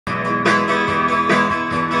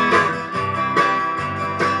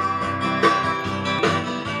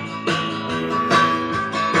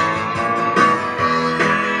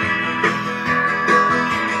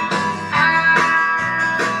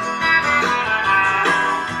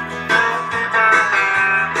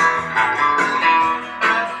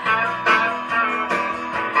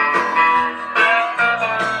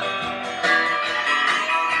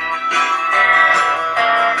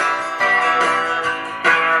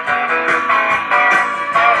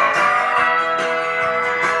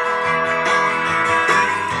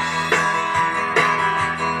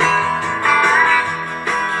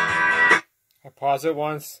closet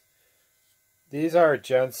once. These are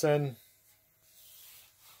Jensen.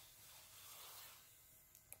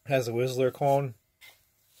 Has a Whistler cone.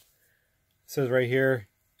 It says right here,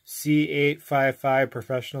 C855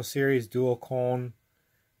 Professional Series dual cone,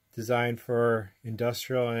 designed for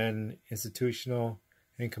industrial and institutional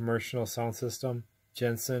and commercial sound system.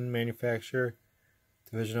 Jensen manufacturer,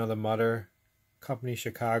 division of the Mutter Company,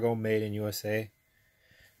 Chicago, made in USA.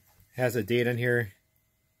 Has a date on here.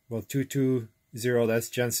 Well, 220, that's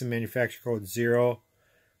Jensen manufacturer code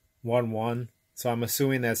 011. So I'm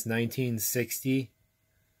assuming that's 1960.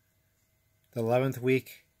 The 11th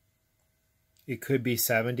week. It could be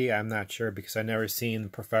 70. I'm not sure because I never seen the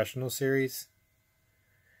Professional Series.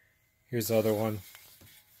 Here's the other one.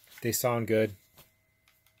 They sound good.